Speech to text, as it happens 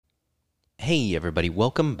Hey, everybody,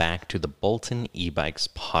 welcome back to the Bolton eBikes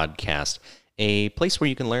podcast, a place where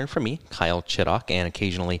you can learn from me, Kyle Chittock, and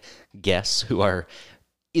occasionally guests who are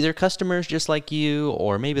either customers just like you,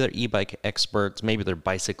 or maybe they're e-bike experts, maybe they're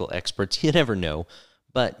bicycle experts, you never know.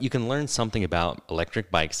 But you can learn something about electric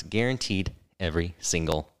bikes guaranteed every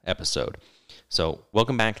single episode. So,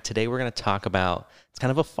 welcome back. Today we're going to talk about, it's kind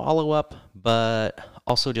of a follow-up, but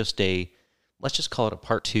also just let's just call it a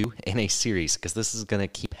part 2 in a series, because this is going to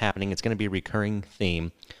keep happening. It's going to be a recurring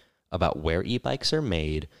theme about where e-bikes are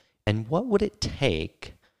made and what would it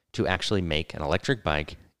take to actually make an electric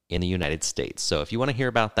bike in the United States. So if you want to hear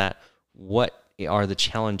about that, what are the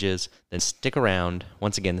challenges, then stick around.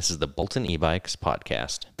 Once again, this is the Bolton eBikes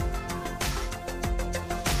podcast.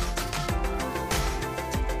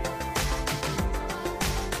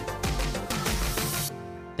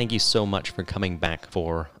 Thank you so much for coming back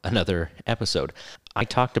for another episode. I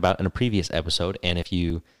talked about in a previous episode, and if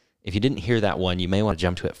you didn't hear that one, you may want to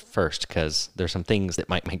jump to it first, because there's some things that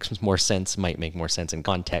might make more sense in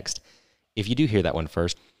context if you do hear that one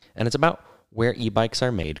first. And it's about where e-bikes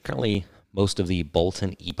are made. Currently, most of the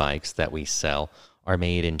Bolton e-bikes that we sell are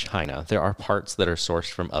made in China. There are parts that are sourced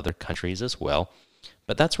from other countries as well,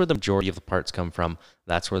 but that's where the majority of the parts come from.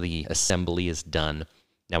 That's where the assembly is done.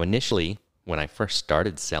 Now, initially, when I first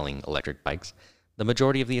started selling electric bikes, the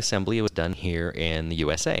majority of the assembly was done here in the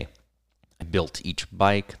USA. I built each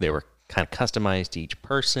bike. They were kind of customized to each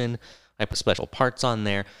person. I put special parts on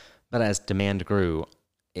there. But as demand grew,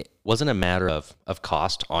 it wasn't a matter of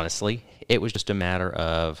cost, honestly. It was just a matter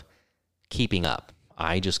of keeping up.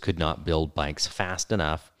 I just could not build bikes fast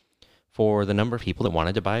enough for the number of people that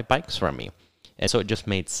wanted to buy bikes from me. And so it just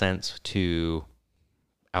made sense to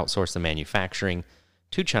outsource the manufacturing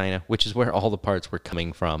to China, which is where all the parts were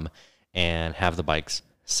coming from, and have the bikes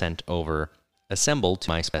sent over, assembled to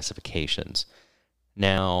my specifications.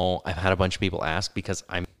 Now, I've had a bunch of people ask, because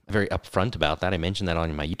I'm very upfront about that. I mentioned that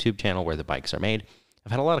on my YouTube channel where the bikes are made.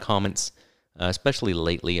 I've had a lot of comments, especially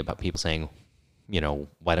lately, about people saying,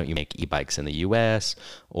 why don't you make e-bikes in the US?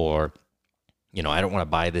 Or, I don't want to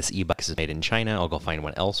buy this e-bike because it's made in China. I'll go find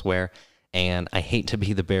one elsewhere. And I hate to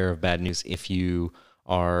be the bearer of bad news if you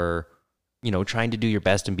are trying to do your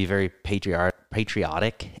best and be very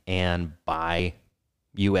patriotic and buy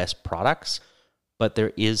U.S. products, but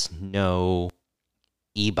there is no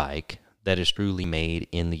e-bike that is truly made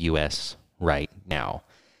in the U.S. right now,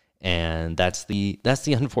 and that's the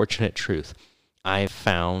unfortunate truth. I've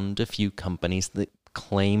found a few companies that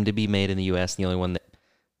claim to be made in the U.S. The only one that,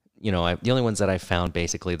 the only ones that I've found,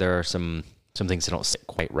 basically, there are some things that don't sit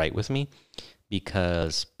quite right with me,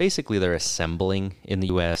 because basically they're assembling in the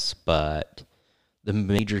U.S., but the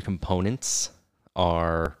major components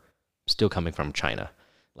are still coming from China,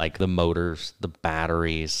 like the motors, the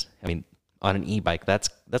batteries. I mean, on an e-bike, that's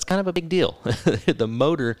kind of a big deal. The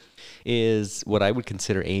motor is what I would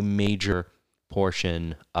consider a major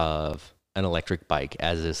portion of an electric bike,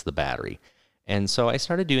 as is the battery. And so I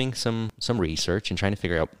started doing some research and trying to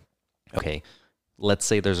figure out, okay, let's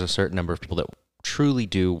say there's a certain number of people that truly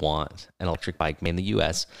do want an electric bike made in the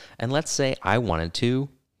U.S., and let's say I wanted to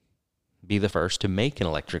be the first to make an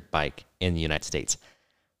electric bike in the United States.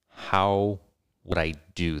 How would I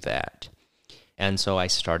do that? And so I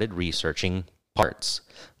started researching parts.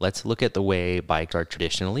 Let's look at the way bikes are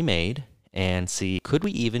traditionally made and see, could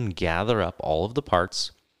we even gather up all of the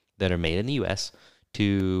parts that are made in the U.S.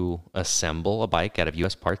 to assemble a bike out of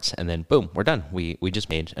U.S. parts, and then boom, we're done. We just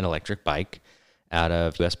made an electric bike out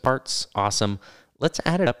of U.S. parts. Awesome. Let's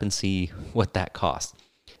add it up and see what that costs.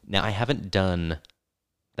 Now, I haven't done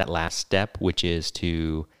that last step, which is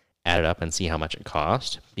to add it up and see how much it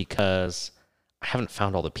cost, because I haven't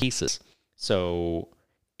found all the pieces. So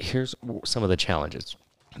here's some of the challenges.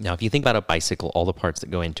 Now, if you think about a bicycle, all the parts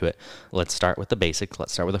that go into it, let's start with the basics.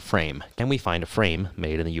 Let's start with a frame. Can we find a frame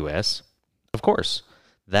made in the U.S.? Of course.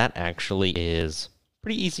 That actually is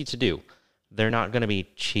pretty easy to do. They're not going to be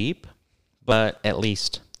cheap, but at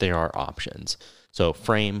least there are options. So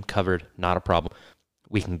frame covered, not a problem.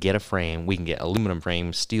 We can get a frame. We can get aluminum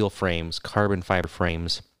frames, steel frames, carbon fiber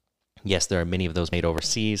frames. Yes, there are many of those made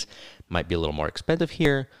overseas. Might be a little more expensive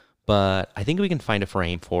here, but I think we can find a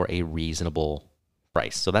frame for a reasonable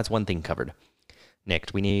price. So that's one thing covered.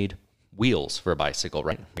 Next, we need wheels for a bicycle,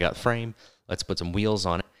 right? We got the frame. Let's put some wheels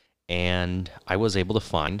on it. And I was able to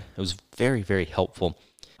find, it was very, very helpful.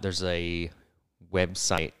 There's a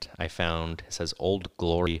website I found. It says Old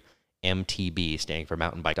Glory MTB, standing for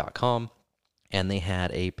mountainbike.com. And they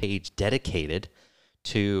had a page dedicated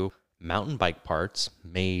to mountain bike parts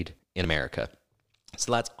made in America.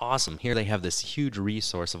 So that's awesome. Here they have this huge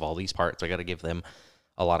resource of all these parts. I got to give them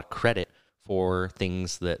a lot of credit for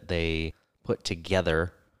things that they put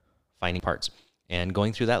together finding parts. And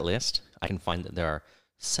going through that list, I can find that there are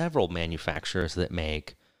several manufacturers that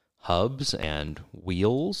make hubs and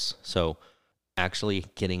wheels. So actually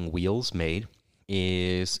getting wheels made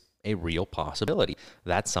is a real possibility.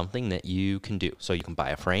 That's something that you can do. So you can buy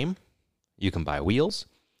a frame, you can buy wheels,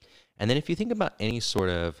 and then if you think about any sort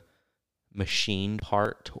of machined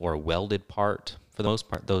part or welded part, for the most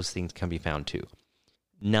part, those things can be found too.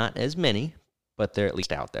 Not as many, but they're at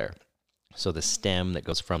least out there. So the stem that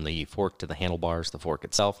goes from the fork to the handlebars, the fork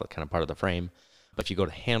itself, that kind of part of the frame. But if you go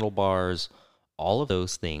to handlebars, all of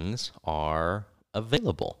those things are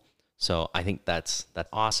available. So I think that's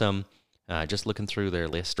awesome. Just looking through their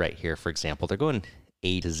list right here, for example, they're going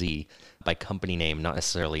A to Z by company name, not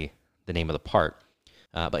necessarily the name of the part.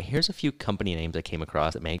 But here's a few company names I came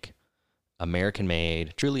across that make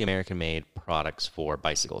American-made, truly American-made products for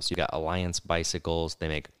bicycles. You got Alliance Bicycles. They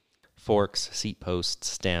make forks, seat posts,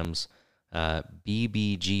 stems.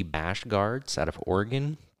 BBG Bash Guards out of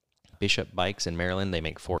Oregon. Bishop Bikes in Maryland. They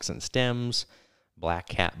make forks and stems. Black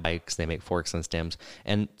Cat Bikes. They make forks and stems.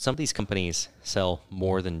 And some of these companies sell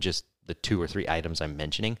more than just the 2 or 3 items I'm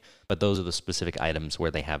mentioning, but those are the specific items where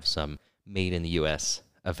they have some made in the U.S.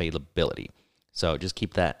 availability. So just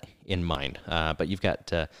keep that in mind. But you've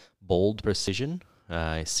got Bold Precision,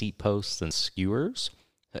 seat posts and skewers.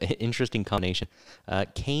 Interesting combination.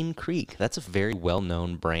 Cane Creek, that's a very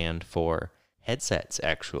well-known brand for headsets,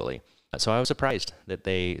 actually. So I was surprised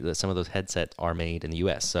that some of those headsets are made in the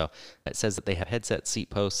U.S. So it says that they have headset, seat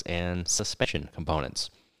posts, and suspension components.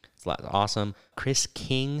 It's awesome. Chris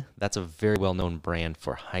King, that's a very well-known brand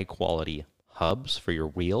for high-quality hubs for your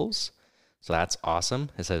wheels. So that's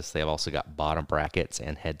awesome. It says they have also got bottom brackets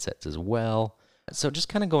and headsets as well. So just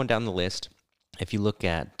kind of going down the list, if you look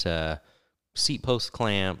at seat post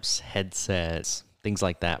clamps, headsets, things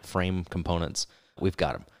like that, frame components, we've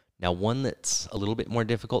got them. Now, one that's a little bit more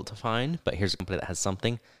difficult to find, but here's a company that has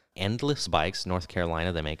something. Endless Bikes, North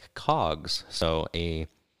Carolina, they make cogs. So a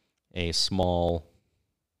small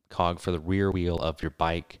cog for the rear wheel of your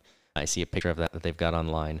bike. I see a picture of that they've got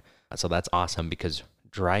online. So that's awesome because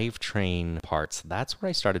drivetrain parts, that's where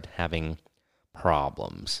I started having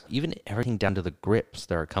problems. Even everything down to the grips,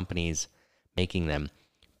 there are companies making them.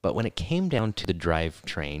 But when it came down to the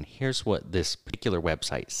drivetrain, here's what this particular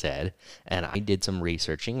website said, and I did some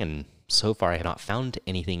researching, and so far I have not found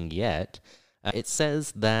anything yet. It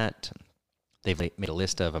says that they've made a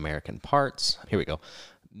list of American parts. Here we go.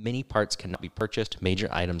 Many parts cannot be purchased. Major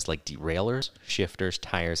items like derailleurs, shifters,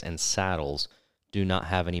 tires, and saddles do not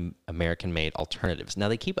have any American-made alternatives. Now,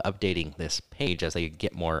 they keep updating this page as they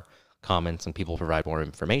get more comments and people provide more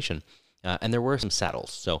information. And there were some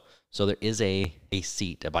saddles. So there is a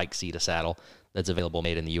seat, a bike seat, a saddle that's available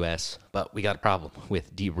made in the U.S., but we got a problem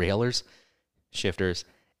with derailleurs, shifters,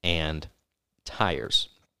 and tires.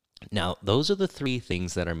 Now, those are the 3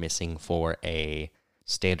 things that are missing for a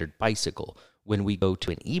standard bicycle. When we go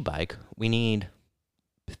to an e-bike, we need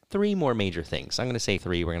 3 more major things. I'm going to say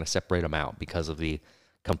 3. We're going to separate them out because of the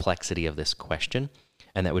complexity of this question,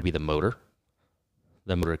 and that would be the motor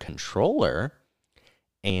controller,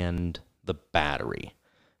 and the battery.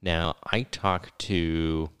 Now, I talked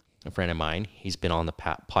to a friend of mine. He's been on the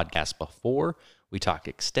podcast before. We talked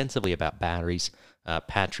extensively about batteries.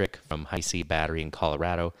 Patrick from Hi-C Battery in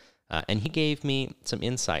Colorado, and he gave me some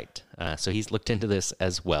insight. So he's looked into this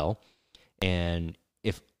as well. And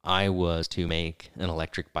if I was to make an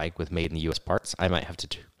electric bike with made in the U.S. parts, I might have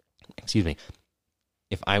to,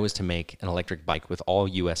 if I was to make an electric bike with all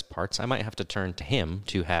U.S. parts, I might have to turn to him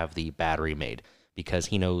to have the battery made because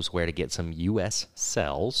he knows where to get some U.S.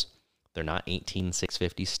 cells. They're not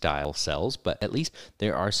 18650 style cells, but at least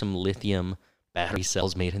there are some lithium battery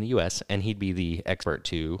cells made in the U.S., and he'd be the expert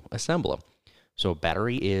to assemble them. So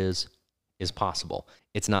battery is possible.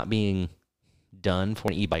 It's not being done for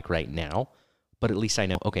an e-bike right now, but at least I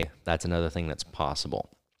know, okay, that's another thing that's possible.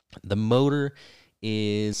 The motor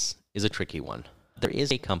is a tricky one. There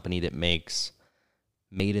is a company that makes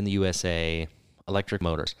made in the USA electric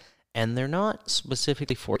motors, and they're not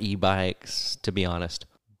specifically for e-bikes, to be honest,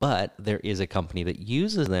 but there is a company that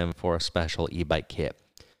uses them for a special e-bike kit.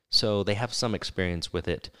 So they have some experience with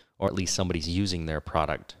it, or at least somebody's using their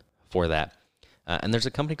product for that. And there's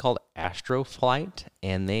a company called Astroflight,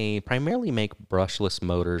 and they primarily make brushless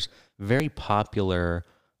motors, very popular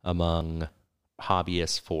among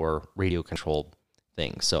hobbyists for radio-controlled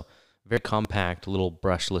things. So very compact, little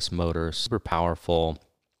brushless motors, super powerful,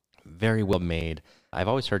 very well made. I've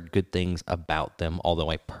always heard good things about them, although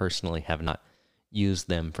I personally have not used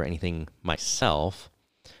them for anything myself.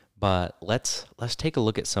 But let's take a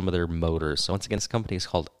look at some of their motors. So once again, this company is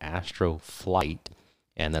called Astroflight,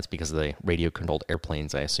 And that's because of the radio-controlled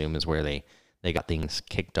airplanes, I assume, is where they got things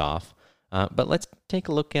kicked off. But let's take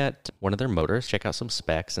a look at one of their motors, check out some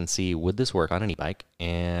specs, and see would this work on an e-bike,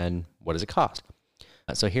 and what does it cost?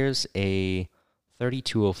 So here's a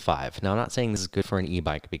 3205. Now, I'm not saying this is good for an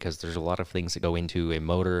e-bike because there's a lot of things that go into a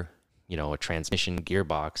motor, a transmission,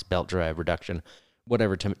 gearbox, belt drive, reduction,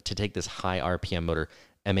 whatever, to take this high RPM motor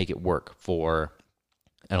and make it work for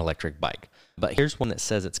an electric bike. But here's one that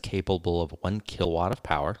says it's capable of 1 kilowatt of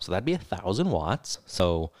power, so that'd be 1,000 watts.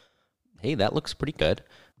 So, hey, that looks pretty good.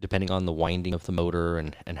 Depending on the winding of the motor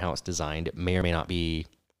and how it's designed, it may or may not be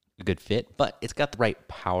a good fit, but it's got the right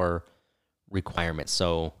power requirements,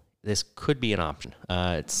 so this could be an option.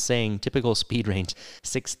 It's saying typical speed range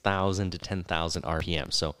 6,000 to 10,000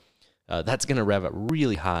 RPM, so that's going to rev up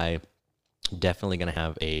really high. Definitely going to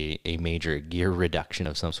have a major gear reduction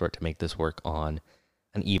of some sort to make this work on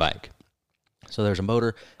an e-bike. So there's a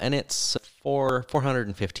motor, and it's for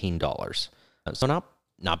 $415. So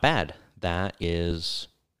not bad. That is,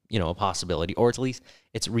 a possibility, or at least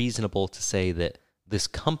it's reasonable to say that this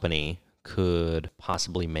company could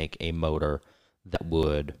possibly make a motor that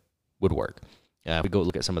would work. We go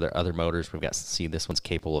look at some of their other motors. We've got to see this one's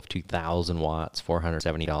capable of 2,000 watts,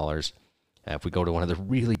 $470. If we go to one of the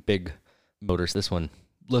really big motors, this one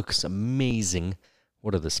looks amazing.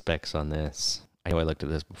 What are the specs on this? I know I looked at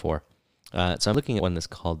this before. So I'm looking at one that's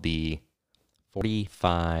called the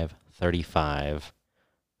 4535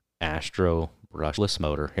 Astro brushless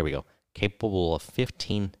motor. Here we go. Capable of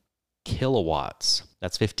 15 kilowatts.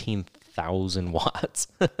 That's 15,000 watts.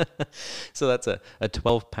 So that's a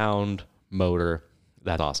 12-pound motor.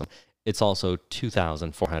 That's awesome. It's also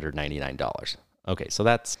 $2,499. Okay, so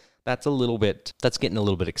that's getting a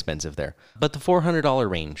little bit expensive there. But the $400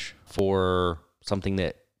 range for something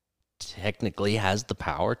that technically has the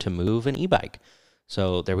power to move an e-bike.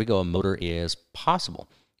 So there we go. A motor is possible.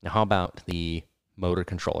 Now, how about the motor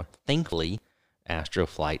controller? Thankfully,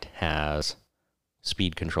 Astroflight has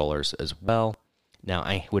speed controllers as well. Now,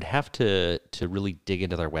 I would have to really dig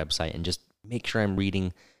into their website and just make sure I'm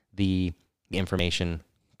reading the information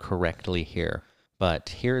correctly here. But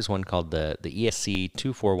here is one called the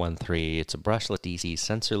ESC2413. It's a brushless DC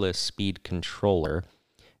sensorless speed controller.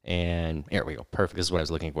 And there we go. Perfect. This is what I was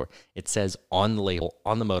looking for. It says on the label,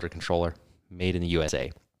 on the motor controller, made in the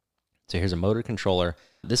USA. So here's a motor controller.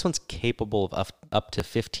 This one's capable of up to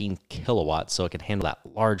 15 kilowatts, so it can handle that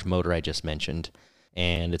large motor I just mentioned.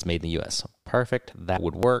 And it's made in the US. So perfect. That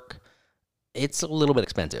would work. It's a little bit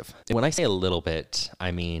expensive. When I say a little bit, I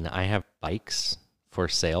mean I have bikes for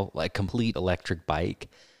sale, like complete electric bike,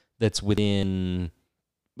 that's within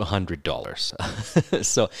 $100.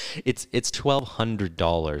 So it's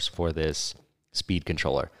 $1,200 for this speed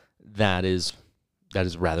controller. That is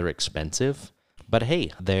rather expensive. But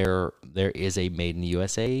hey, there is a made in the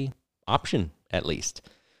USA option, at least.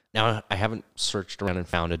 Now, I haven't searched around and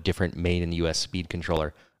found a different made in the US speed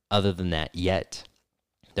controller other than that yet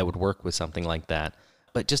that would work with something like that.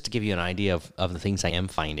 But just to give you an idea of the things I am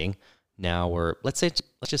finding, now let's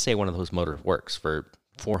just say one of those motors works for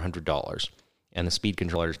 $400, and the speed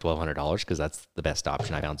controller is $1,200 because that's the best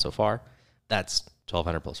option I found so far. That's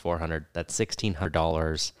 $1,200 plus $400. That's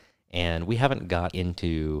 $1,600, and we haven't got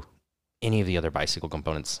into any of the other bicycle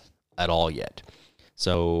components at all yet.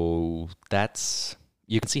 So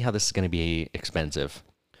you can see how this is going to be expensive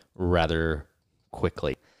rather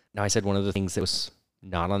quickly. Now, I said one of the things that was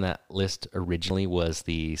not on that list originally was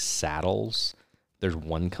the saddles. There's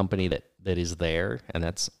one company that is there, and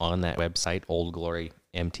that's on that website,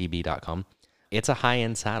 oldglorymtb.com. It's a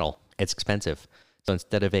high-end saddle. It's expensive. So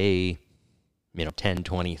instead of a $10, $20,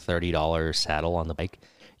 $30 saddle on the bike,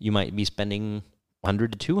 you might be spending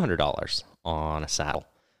 $100 to $200 on a saddle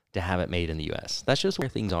to have it made in the US. That's just where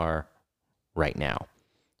things are right now.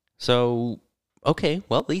 So, okay,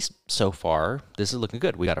 well, at least so far, this is looking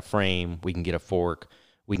good. We got a frame, we can get a fork,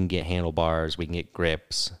 we can get handlebars, we can get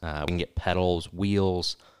grips, we can get pedals,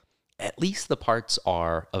 wheels. At least the parts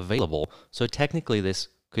are available. So technically this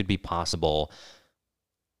could be possible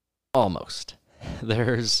almost.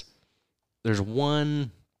 There's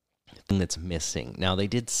one thing that's missing. Now, they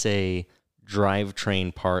did say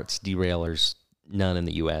drivetrain parts, derailleurs, none in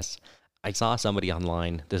the US. I saw somebody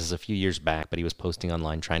online, this is a few years back, but he was posting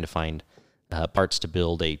online trying to find parts to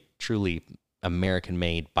build a truly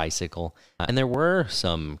American-made bicycle. And there were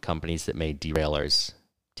some companies that made derailleurs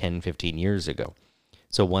 10, 15 years ago.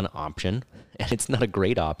 So one option, and it's not a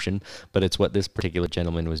great option, but it's what this particular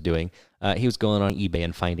gentleman was doing. He was going on eBay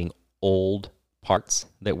and finding old parts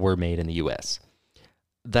that were made in the US.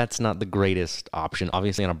 That's not the greatest option.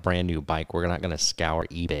 Obviously, on a brand new bike, we're not going to scour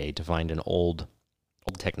eBay to find an old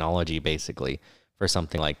technology, basically, for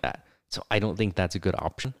something like that. So I don't think that's a good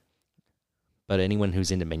option. But anyone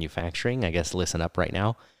who's into manufacturing, I guess listen up right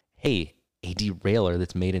now. Hey, a derailleur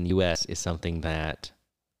that's made in the US is something that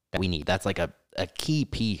we need. That's like a key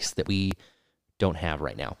piece that we don't have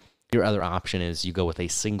right now. Your other option is you go with a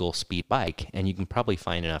single speed bike, and you can probably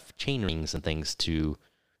find enough chain rings and things to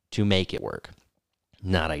make it work.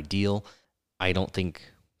 Not ideal. I don't think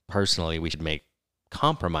personally we should make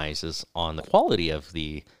compromises on the quality of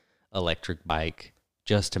the electric bike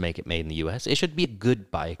just to make it made in the US. It should be a good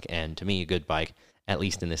bike, and to me, a good bike, at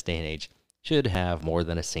least in this day and age, should have more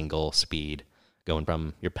than a single speed going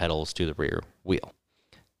from your pedals to the rear wheel.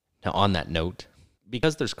 Now, on that note,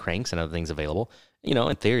 because there's cranks and other things available,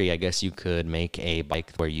 in theory, I guess you could make a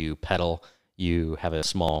bike where you pedal, you have a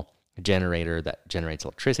small generator that generates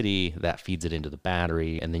electricity, that feeds it into the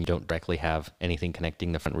battery, and then you don't directly have anything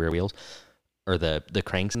connecting the front rear wheels or the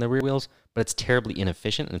cranks in the rear wheels, but it's terribly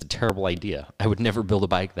inefficient and it's a terrible idea. I would never build a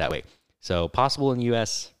bike that way. So possible in the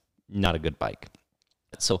US, not a good bike.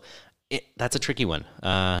 So that's a tricky one.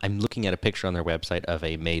 I'm looking at a picture on their website of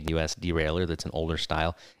a made in the US derailleur that's an older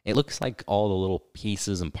style. It looks like all the little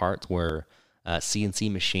pieces and parts were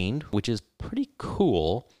CNC machined, which is pretty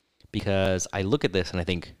cool because I look at this and I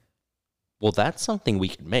think, well, that's something we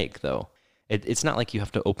could make, though. It's not like you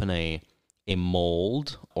have to open a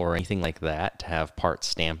mold or anything like that to have parts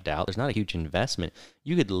stamped out. There's not a huge investment.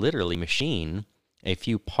 You could literally machine a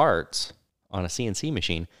few parts on a CNC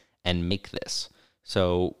machine and make this.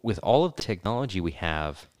 So with all of the technology we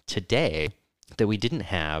have today that we didn't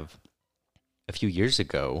have a few years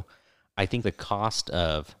ago, I think the cost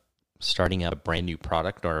of starting up a brand new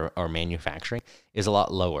product or manufacturing is a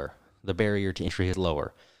lot lower. The barrier to entry is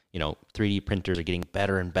lower. 3D printers are getting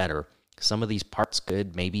better and better. Some of these parts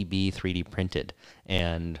could maybe be 3D printed.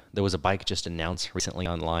 And there was a bike just announced recently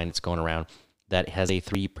online, it's going around, that has a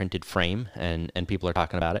 3D printed frame, and people are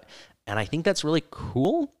talking about it. And I think that's really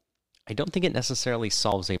cool. I don't think it necessarily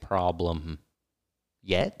solves a problem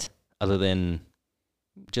yet, other than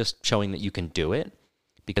just showing that you can do it.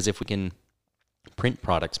 Because if we can print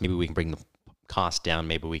products, maybe we can bring the cost down,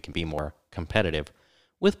 maybe we can be more competitive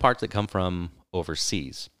with parts that come from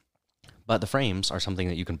overseas. But the frames are something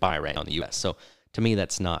that you can buy right now in the US. So to me,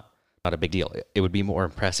 that's not a big deal. It would be more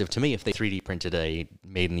impressive to me if they 3D printed a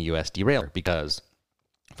made in the US derailleur, because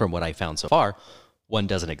from what I found so far, one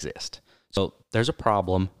doesn't exist. So there's a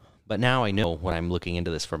problem, but now I know when I'm looking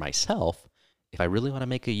into this for myself, if I really want to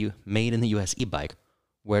make a made in the US e-bike,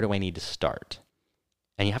 where do I need to start?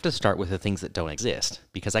 And you have to start with the things that don't exist,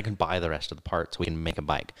 because I can buy the rest of the parts, we can make a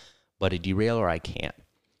bike, but a derailleur I can't.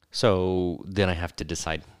 So then I have to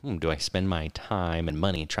decide, do I spend my time and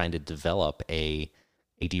money trying to develop a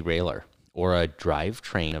derailleur or a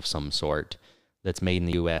drivetrain of some sort that's made in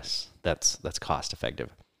the US that's cost effective?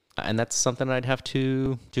 And that's something I'd have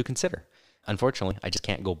to consider. Unfortunately, I just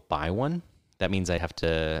can't go buy one. That means I'd have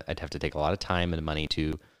to take a lot of time and money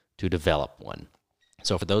to develop one.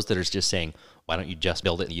 So for those that are just saying, why don't you just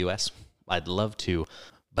build it in the US? I'd love to,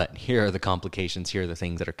 but here are the complications, here are the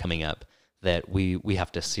things that are coming up that we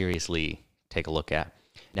have to seriously take a look at.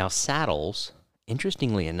 Now, saddles,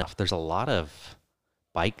 interestingly enough, there's a lot of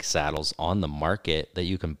bike saddles on the market that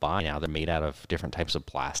you can buy now. They're made out of different types of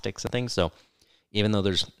plastics and things. So even though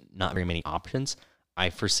there's not very many options, I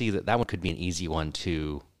foresee that one could be an easy one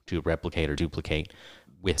to replicate or duplicate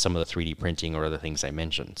with some of the 3D printing or other things I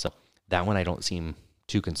mentioned. So that one I don't seem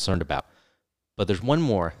too concerned about. But there's one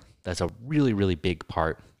more that's a really, really big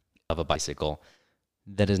part of a bicycle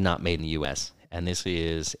that is not made in the US. And this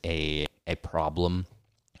is a problem.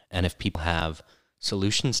 And if people have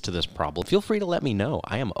solutions to this problem, feel free to let me know.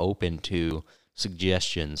 I am open to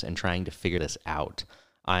suggestions and trying to figure this out.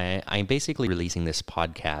 I'm basically releasing this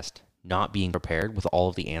podcast not being prepared with all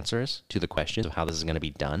of the answers to the questions of how this is going to be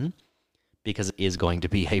done, because it is going to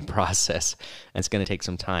be a process and it's going to take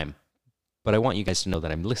some time. But I want you guys to know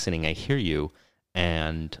that I'm listening, I hear you,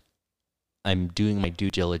 and I'm doing my due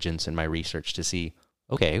diligence and my research to see,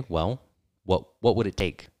 okay, well, what would it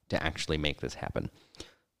take to actually make this happen?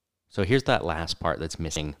 So here's that last part that's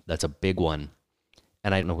missing. That's a big one,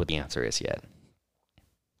 and I don't know what the answer is yet.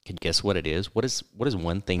 Can you guess what it is? What is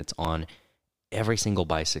one thing that's on every single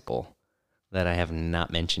bicycle that I have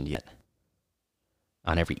not mentioned yet?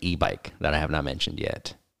 On every e-bike that I have not mentioned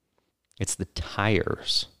yet. It's the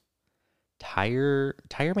tires. Tire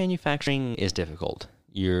manufacturing is difficult.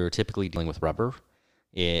 You're typically dealing with rubber.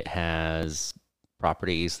 It has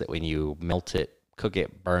properties that when you melt it, cook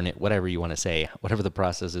it, burn it, whatever you want to say, whatever the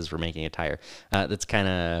process is for making a tire, that's kind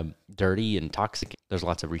of dirty and toxic. There's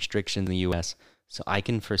lots of restrictions in the US. So I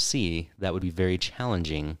can foresee that would be very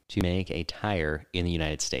challenging to make a tire in the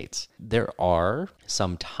United States. There are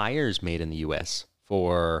some tires made in the US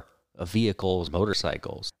for vehicles,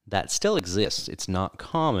 motorcycles, that still exists. It's not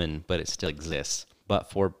common, but it still exists.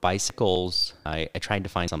 But for bicycles, I tried to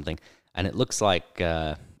find something, and it looks like,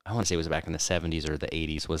 I want to say it was back in the 70s or the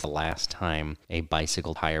 80s was the last time a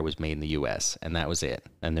bicycle tire was made in the US, and that was it.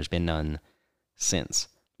 And there's been none since.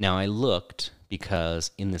 Now, I looked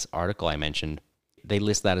because in this article I mentioned, they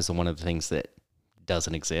list that as one of the things that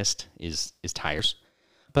doesn't exist is tires.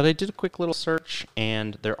 But I did a quick little search,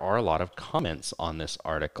 and there are a lot of comments on this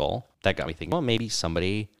article that got me thinking, well, maybe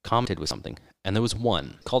somebody commented with something. And there was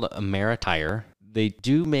one called Ameritire. They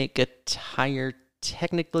do make a tire.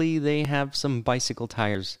 Technically, they have some bicycle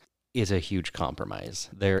tires. Is a huge compromise.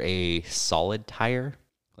 They're a solid tire,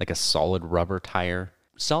 like a solid rubber tire.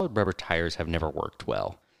 Solid rubber tires have never worked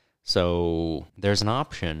well. So there's an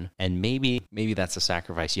option, and maybe that's a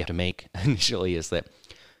sacrifice you have to make initially, is that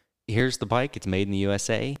here's the bike, it's made in the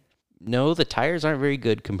USA. No, the tires aren't very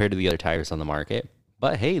good compared to the other tires on the market,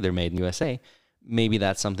 but hey, they're made in the USA. Maybe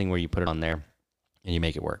that's something where you put it on there and you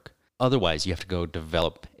make it work. Otherwise, you have to go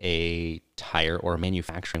develop a tire or a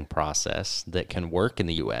manufacturing process that can work in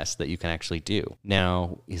the US that you can actually do.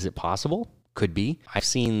 Now, is it possible? Could be. I've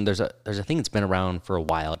seen there's a thing that's been around for a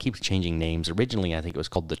while. It keeps changing names. Originally, I think it was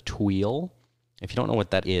called the Tweel. If you don't know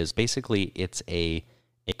what that is, basically it's a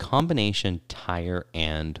combination tire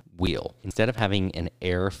and wheel. Instead of having an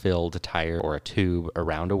air-filled tire or a tube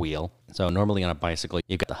around a wheel, so normally on a bicycle,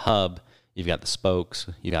 you've got the hub, you've got the spokes,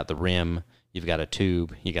 you've got the rim, you've got a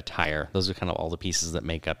tube, you got tire. Those are kind of all the pieces that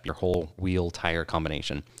make up your whole wheel-tire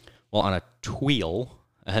combination. Well, on a Tweel,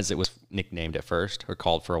 as it was nicknamed at first, or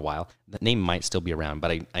called for a while. The name might still be around,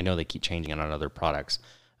 but I know they keep changing it on other products.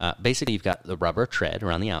 Basically, you've got the rubber tread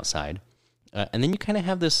around the outside, and then you kind of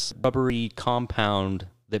have this rubbery compound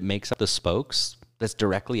that makes up the spokes that's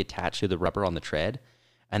directly attached to the rubber on the tread,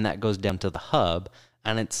 and that goes down to the hub,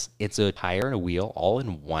 and it's a tire and a wheel all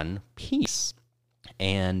in one piece.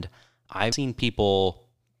 And I've seen people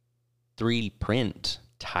 3D print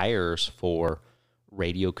tires for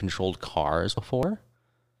radio-controlled cars before.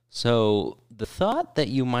 So the thought that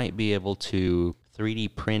you might be able to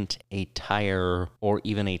 3D print a tire or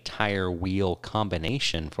even a tire wheel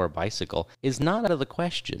combination for a bicycle is not out of the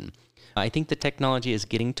question. I think the technology is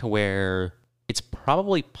getting to where it's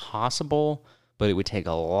probably possible, but it would take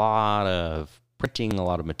a lot of printing, a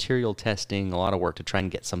lot of material testing, a lot of work to try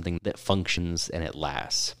and get something that functions and it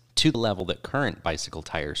lasts to the level that current bicycle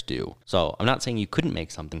tires do. So I'm not saying you couldn't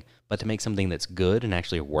make something, but to make something that's good and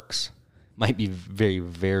actually works might be very,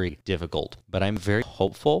 very difficult. But I'm very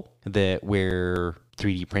hopeful that where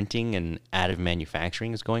 3D printing and additive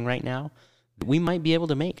manufacturing is going right now, we might be able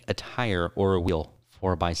to make a tire or a wheel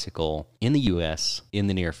for a bicycle in the US in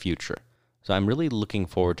the near future. So I'm really looking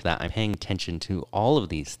forward to that. I'm paying attention to all of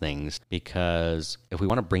these things because if we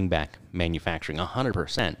want to bring back manufacturing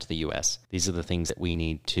 100% to the US, these are the things that we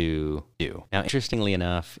need to do. Now, interestingly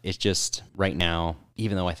enough, it's just right now,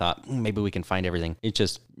 even though I thought maybe we can find everything, it's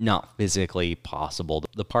just not physically possible.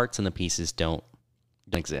 The parts and the pieces don't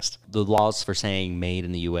exist. The laws for saying made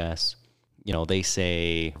in the US, they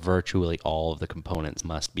say virtually all of the components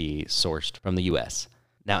must be sourced from the US.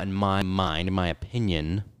 Now, in my mind, in my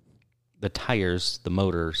opinion, the tires, the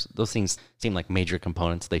motors, those things seem like major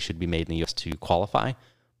components. They should be made in the US to qualify.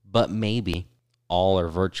 But maybe all or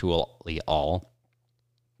virtually all,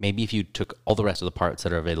 maybe if you took all the rest of the parts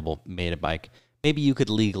that are available, made a bike, maybe you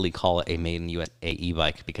could legally call it a made in the USA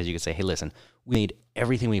e-bike because you could say, hey, listen, we made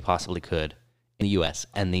everything we possibly could in the US,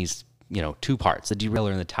 and these, 2 parts, the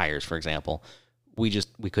derailleur and the tires, for example, we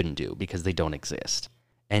couldn't do because they don't exist.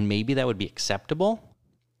 And maybe that would be acceptable.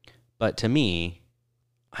 But to me,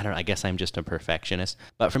 I don't know, I guess I'm just a perfectionist,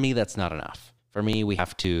 but for me, that's not enough. For me, we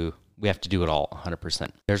have to do it all 100%.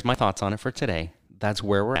 There's my thoughts on it for today. That's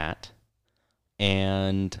where we're at.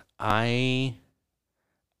 And I'll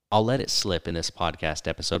let it slip in this podcast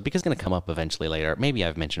episode because it's going to come up eventually later. Maybe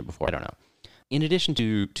I've mentioned it before. I don't know. In addition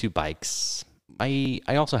to bikes, I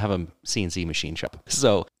also have a CNC machine shop.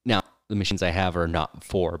 So now the machines I have are not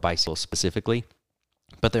for bicycles specifically,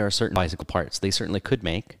 but there are certain bicycle parts they certainly could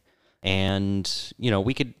make. And,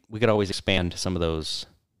 we could always expand some of those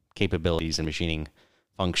capabilities and machining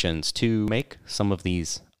functions to make some of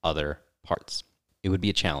these other parts. It would be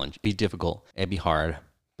a challenge. It'd be difficult. It'd be hard.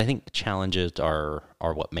 I think the challenges are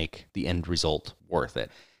what make the end result worth it.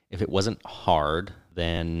 If it wasn't hard,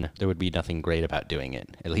 then there would be nothing great about doing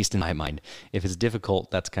it, at least in my mind. If it's difficult,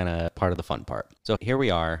 that's kind of part of the fun part. So here we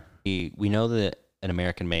are. We know that an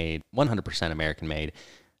American-made, 100% American-made,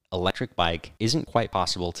 electric bike isn't quite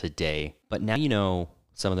possible today, but now you know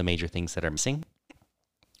some of the major things that are missing.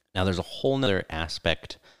 Now there's a whole nother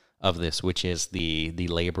aspect of this, which is the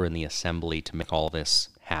labor and the assembly to make all this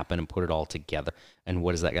happen and put it all together. And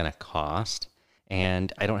what is that going to cost?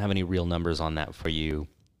 And I don't have any real numbers on that for you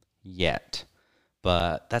yet,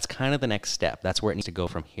 but that's kind of the next step. That's where it needs to go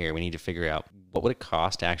from here. We need to figure out what would it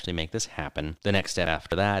cost to actually make this happen. The next step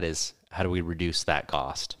after that is how do we reduce that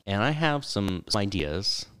cost? And I have some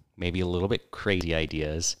ideas, maybe a little bit crazy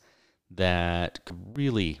ideas, that could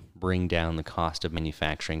really bring down the cost of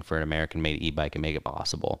manufacturing for an American-made e-bike and make it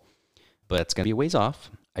possible. But it's going to be a ways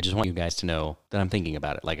off. I just want you guys to know that I'm thinking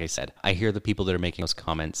about it. Like I said, I hear the people that are making those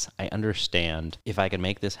comments. I understand if I can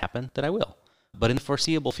make this happen, that I will. But in the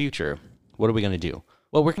foreseeable future, what are we going to do?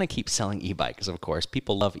 Well, we're going to keep selling e-bikes, of course.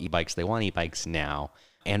 People love e-bikes. They want e-bikes now.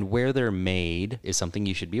 And where they're made is something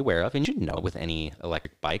you should be aware of and you should know with any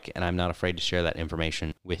electric bike. And I'm not afraid to share that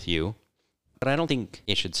information with you. But I don't think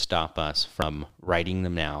it should stop us from riding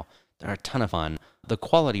them now. They're a ton of fun. The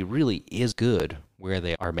quality really is good where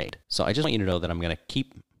they are made. So I just want you to know that I'm going to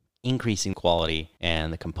keep increasing quality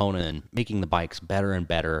and the component and making the bikes better and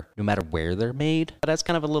better no matter where they're made. But that's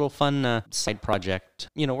kind of a little fun side project.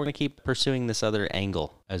 We're going to keep pursuing this other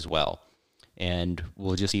angle as well. And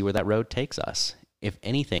we'll just see where that road takes us. If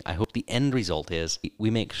anything, I hope the end result is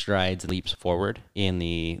we make strides and leaps forward in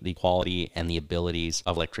the quality and the abilities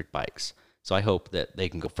of electric bikes. So I hope that they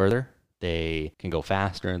can go further, they can go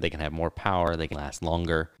faster, they can have more power, they can last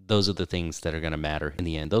longer. Those are the things that are going to matter in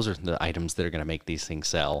the end. Those are the items that are going to make these things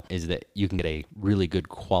sell, is that you can get a really good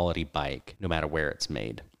quality bike no matter where it's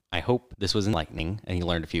made. I hope this was enlightening and you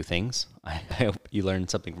learned a few things. I hope you learned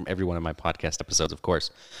something from every one of my podcast episodes, of course.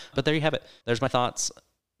 But there you have it. There's my thoughts.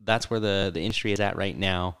 That's where the industry is at right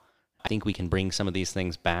now. I think we can bring some of these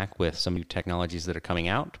things back with some new technologies that are coming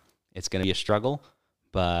out. It's going to be a struggle.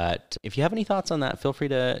 But if you have any thoughts on that, feel free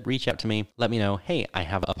to reach out to me. Let me know, hey, I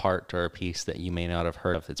have a part or a piece that you may not have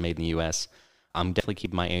heard of that's made in the U.S. I'm definitely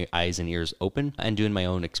keeping my eyes and ears open and doing my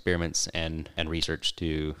own experiments and research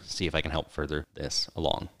to see if I can help further this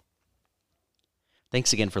along.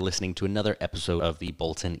 Thanks again for listening to another episode of the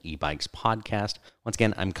Bolton E-Bikes podcast. Once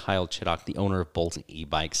again, I'm Kyle Chittock, the owner of Bolton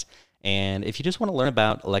E-Bikes. And if you just want to learn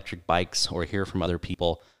about electric bikes or hear from other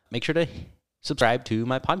people, make sure to subscribe to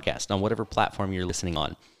my podcast on whatever platform you're listening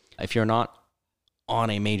on. If you're not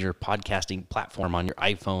on a major podcasting platform on your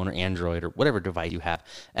iPhone or Android or whatever device you have,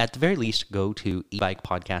 at the very least, go to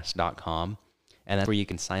ebikepodcast.com, and that's where you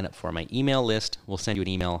can sign up for my email list. We'll send you an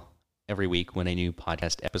email every week when a new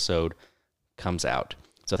podcast episode comes out.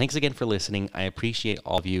 So thanks again for listening. I appreciate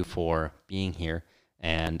all of you for being here,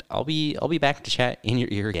 and I'll be back to chat in your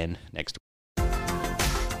ear again next week.